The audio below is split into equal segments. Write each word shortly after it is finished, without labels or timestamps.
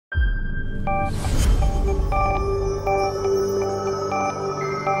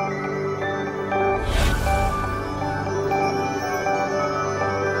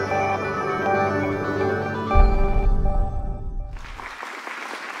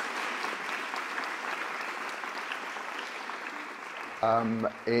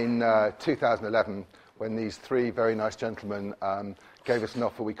In 2011, when these three very nice gentlemen gave us an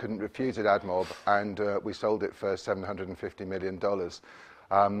offer we couldn't refuse at AdMob, and we sold it for $750 million.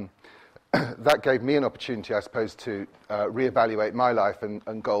 That gave me an opportunity, I suppose, to reevaluate my life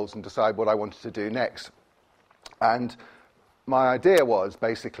and goals and decide what I wanted to do next. And my idea was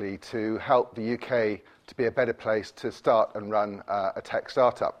basically to help the UK to be a better place to start and run a tech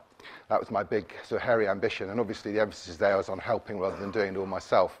startup. That was my big sort of hairy ambition, and obviously the emphasis there was on helping rather than doing it all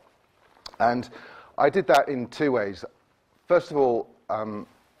myself. And I did that in two ways. First of all,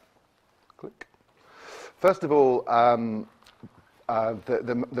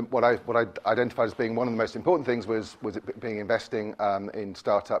 what I identified as being one of the most important things was it being investing in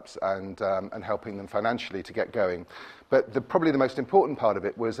startups and helping them financially to get going. But probably the most important part of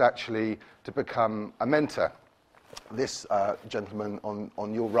it was actually to become a mentor. This gentleman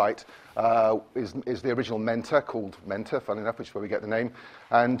on your right is the original mentor, called Mentor, funnily enough, which is where we get the name.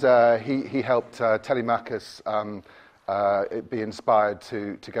 And he helped Telemachus be inspired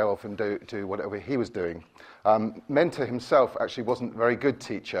to go off and do whatever he was doing. Mentor himself actually wasn't a very good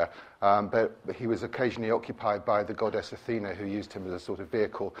teacher, but he was occasionally occupied by the goddess Athena, who used him as a sort of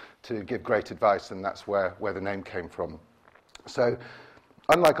vehicle to give great advice, and that's where the name came from. So,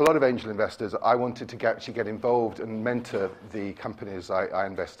 unlike a lot of angel investors, I wanted to actually get involved and mentor the companies I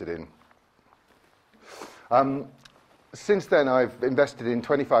invested in. Since then, I've invested in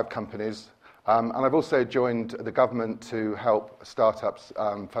 25 companies, and I've also joined the government to help startups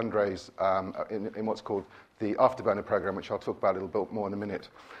fundraise in what's called the Afterburner program, which I'll talk about a little bit more in a minute.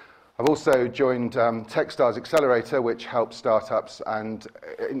 I've also joined TechStars Accelerator, which helps startups, and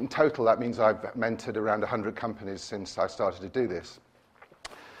in total that means I've mentored around 100 companies since I started to do this.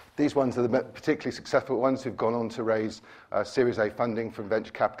 These ones are the particularly successful ones who've gone on to raise Series A funding from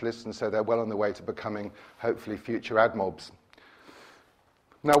venture capitalists, and so they're well on the way to becoming, hopefully, future AdMobs.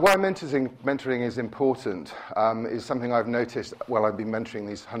 Now, why mentoring is important is something I've noticed while I've been mentoring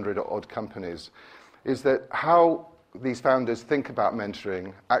these 100-odd companies, is that how these founders think about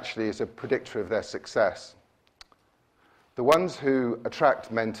mentoring actually is a predictor of their success. The ones who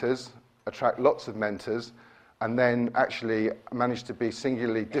attract mentors, attract lots of mentors, and then actually manage to be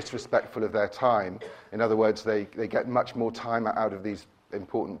singularly disrespectful of their time. In other words, they get much more time out of these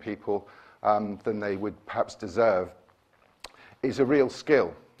important people than they would perhaps deserve, is a real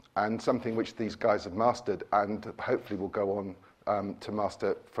skill and something which these guys have mastered and hopefully will go on to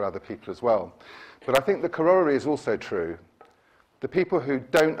master for other people as well. But I think the corollary is also true. The people who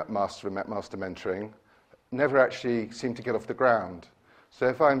don't master mentoring never actually seem to get off the ground. So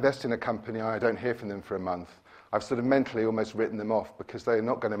if I invest in a company and I don't hear from them for a month, I've sort of mentally almost written them off because they're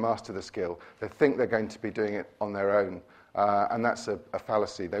not going to master the skill. They think they're going to be doing it on their own, and that's a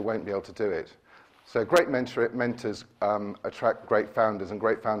fallacy. They won't be able to do it. So great mentors attract great founders, and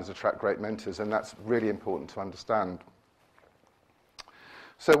great founders attract great mentors, and that's really important to understand.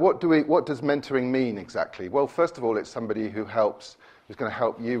 So what does mentoring mean exactly? Well, first of all, it's somebody who's going to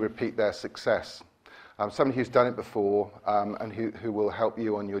help you repeat their success. Somebody who's done it before and who will help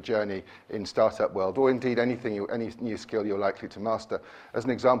you on your journey in startup world, or indeed any new skill you're likely to master. As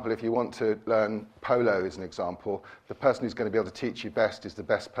an example, if you want to learn polo, as an example, the person who's going to be able to teach you best is the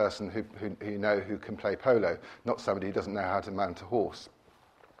best person who can play polo, not somebody who doesn't know how to mount a horse.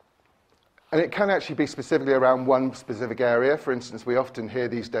 And it can actually be specifically around one specific area. For instance, we often hear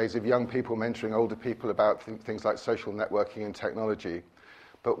these days of young people mentoring older people about things like social networking and technology.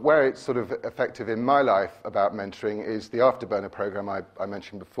 But where it's sort of effective in my life about mentoring is the Afterburner program I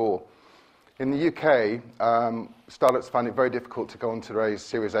mentioned before. In the UK, startups find it very difficult to go on to raise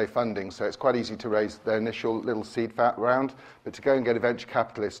Series A funding, so it's quite easy to raise their initial little seed round, but to go and get a venture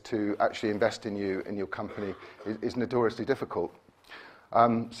capitalist to actually invest in you, in your company, is notoriously difficult.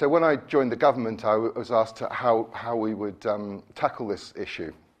 So when I joined the government, I was asked how we would tackle this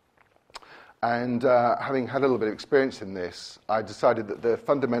issue. And having had a little bit of experience in this, I decided that the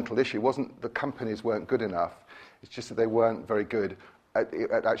fundamental issue wasn't the companies weren't good enough, it's just that they weren't very good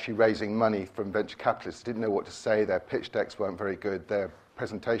at actually raising money from venture capitalists. They didn't know what to say, their pitch decks weren't very good, their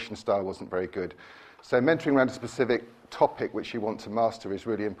presentation style wasn't very good. So mentoring around a specific topic which you want to master is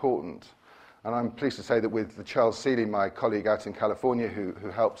really important. And I'm pleased to say that with Charles Seeley, my colleague out in California, who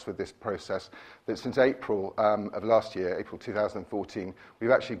helps with this process, that since April of last year, April 2014,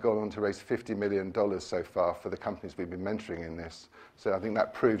 we've actually gone on to raise $50 million so far for the companies we've been mentoring in this. So I think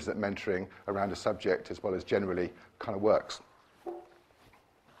that proves that mentoring around a subject as well as generally kind of works.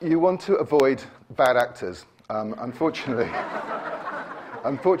 You want to avoid bad actors. Unfortunately,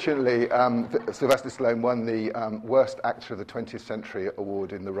 Sylvester Stallone won the Worst Actor of the 20th Century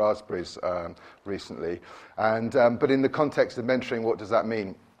Award in the Raspberries recently. But in the context of mentoring, what does that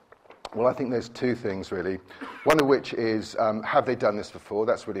mean? Well, I think there's two things, really. One of which is, have they done this before?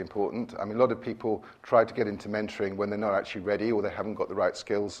 That's really important. I mean, a lot of people try to get into mentoring when they're not actually ready or they haven't got the right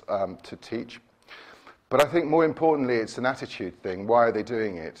skills to teach. But I think more importantly, it's an attitude thing. Why are they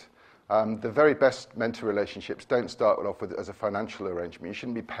doing it? The very best mentor relationships don't start off with as a financial arrangement. You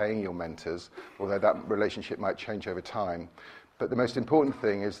shouldn't be paying your mentors, although that relationship might change over time. But the most important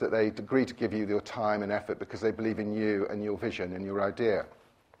thing is that they agree to give you your time and effort because they believe in you and your vision and your idea.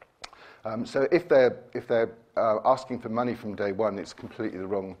 So if they're asking for money from day one, it's completely the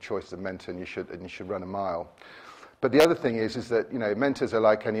wrong choice of mentor, and you should run a mile. But the other thing is that, you know, mentors are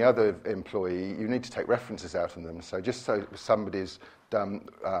like any other employee. You need to take references out of them. So just so somebody's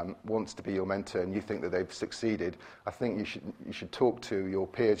wants to be your mentor and you think that they've succeeded, I think you should talk to your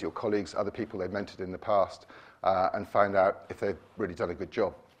peers, your colleagues, other people they've mentored in the past, and find out if they've really done a good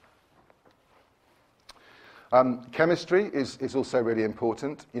job. Chemistry is also really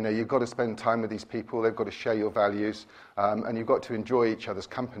important. You know, you've got to spend time with these people. They've got to share your values, and you've got to enjoy each other's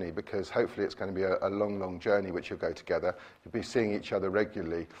company because hopefully it's going to be a long, long journey which you'll go together. You'll be seeing each other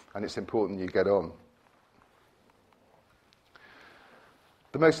regularly, and it's important you get on.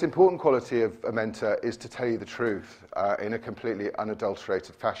 The most important quality of a mentor is to tell you the truth in a completely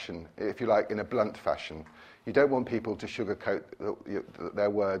unadulterated fashion, if you like, in a blunt fashion. You don't want people to sugarcoat their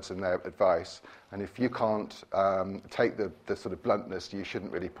words and their advice. And if you can't take the sort of bluntness, you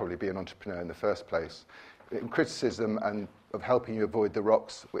shouldn't really probably be an entrepreneur in the first place. Criticism and of helping you avoid the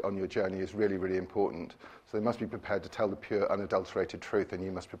rocks on your journey is really, really important. So they must be prepared to tell the pure, unadulterated truth, and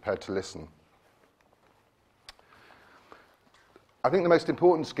you must be prepared to listen. I think the most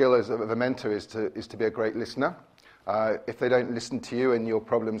important skill of a mentor is to be a great listener. If they don't listen to you and your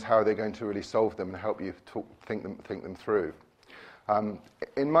problems, how are they going to really solve them and help you think them through?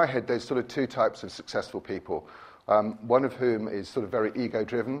 In my head, there's sort of two types of successful people. One of whom is sort of very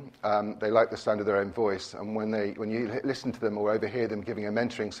ego-driven. They like the sound of their own voice, and when you listen to them or overhear them giving a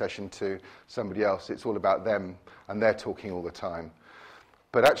mentoring session to somebody else, it's all about them, and they're talking all the time.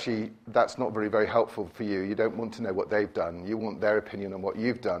 But actually, that's not very helpful for you. You don't want to know what they've done. You want their opinion on what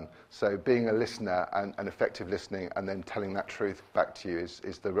you've done. So being a listener and effective listening and then telling that truth back to you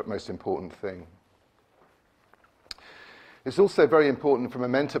is the most important thing. It's also very important from a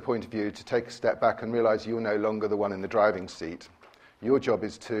mentor point of view to take a step back and realize you're no longer the one in the driving seat. Your job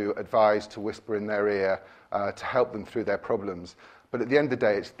is to advise, to whisper in their ear, to help them through their problems. But at the end of the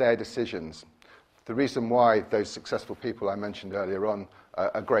day, it's their decisions. The reason why those successful people I mentioned earlier on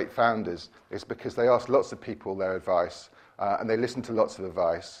are great founders is because they ask lots of people their advice and they listen to lots of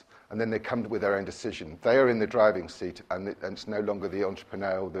advice and then they come with their own decision. They are in the driving seat and it's no longer the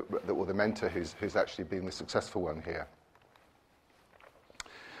entrepreneur or the mentor who's actually been the successful one here.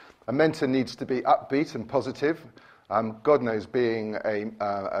 A mentor needs to be upbeat and positive. God knows being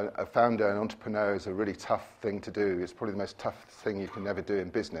a founder and entrepreneur is a really tough thing to do. It's probably the most tough thing you can ever do in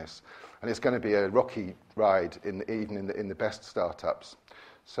business. And it's going to be a rocky ride even in the best startups.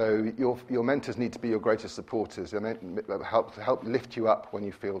 So your mentors need to be your greatest supporters and help lift you up when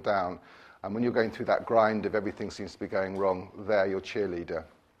you feel down. And when you're going through that grind of everything seems to be going wrong, they're your cheerleader.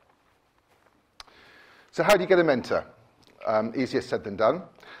 So how do you get a mentor? Easier said than done.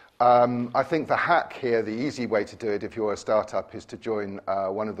 I think the hack here, the easy way to do it if you're a startup, is to join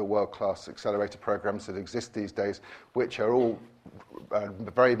one of the world-class accelerator programs that exist these days, which are all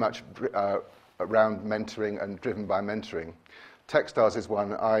very much around mentoring and driven by mentoring. TechStars is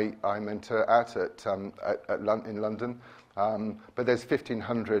one I mentor in London, but there's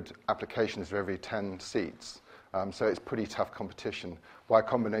 1,500 applications for every 10 seats, so it's pretty tough competition. Y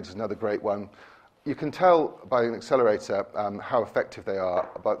Combinator is another great one. You can tell by an accelerator how effective they are,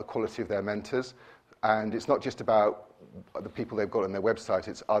 about the quality of their mentors, and it's not just about the people they've got on their website,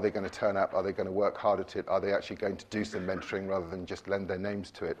 it's are they going to turn up, are they going to work hard at it, are they actually going to do some mentoring rather than just lend their names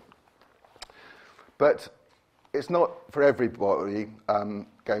to it. But it's not for everybody going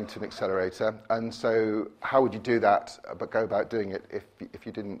to an accelerator, and so how would you do that, but go about doing it if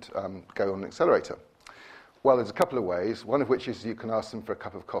you didn't go on an accelerator? Well, there's a couple of ways, one of which is you can ask them for a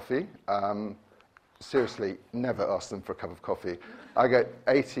cup of coffee. seriously never ask them for a cup of coffee. I get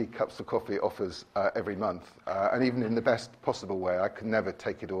 80 cups of coffee offers every month, and even in the best possible way, I can never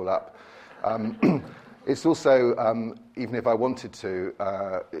take it all up. It's also, even if I wanted to,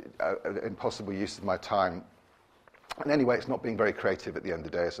 an impossible use of my time. And anyway, it's not being very creative at the end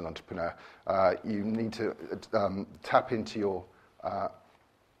of the day as an entrepreneur. You need to tap into your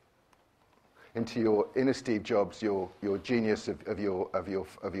inner Steve Jobs, your genius of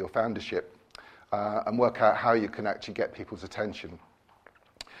your foundership, and work out how you can actually get people's attention.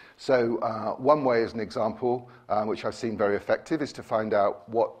 So one way, as an example, which I've seen very effective, is to find out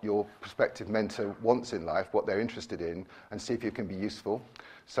what your prospective mentor wants in life, what they're interested in, and see if you can be useful.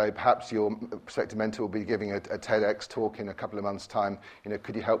 So perhaps your prospective mentor will be giving a TEDx talk in a couple of months' time. You know,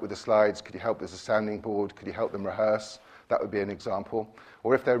 could you help with the slides? Could you help with a sounding board? Could you help them rehearse? That would be an example.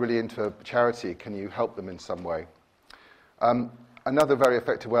 Or if they're really into a charity, can you help them in some way? Another very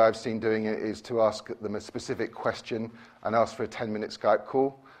effective way I've seen doing it is to ask them a specific question and ask for a 10-minute Skype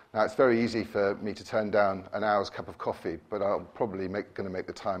call. Now, it's very easy for me to turn down an hour's cup of coffee, but I'm probably going to make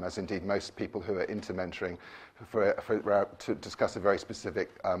the time, as indeed most people who are into mentoring, to discuss a very specific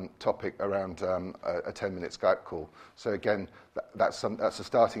topic around a 10-minute Skype call. So again, that's a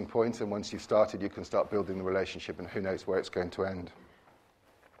starting point, and once you've started, you can start building the relationship, and who knows where it's going to end.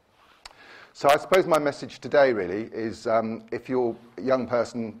 So I suppose my message today really is if you're a young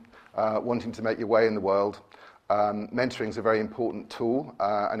person wanting to make your way in the world, mentoring is a very important tool,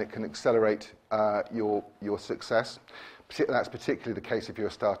 and it can accelerate your success. That's particularly the case if you're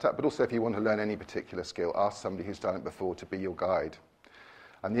a startup, but also if you want to learn any particular skill, ask somebody who's done it before to be your guide.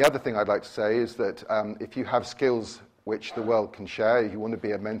 And the other thing I'd like to say is that if you have skills which the world can share, if you want to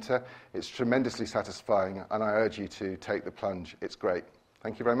be a mentor, it's tremendously satisfying, and I urge you to take the plunge. It's great.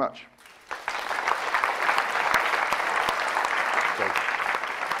 Thank you very much.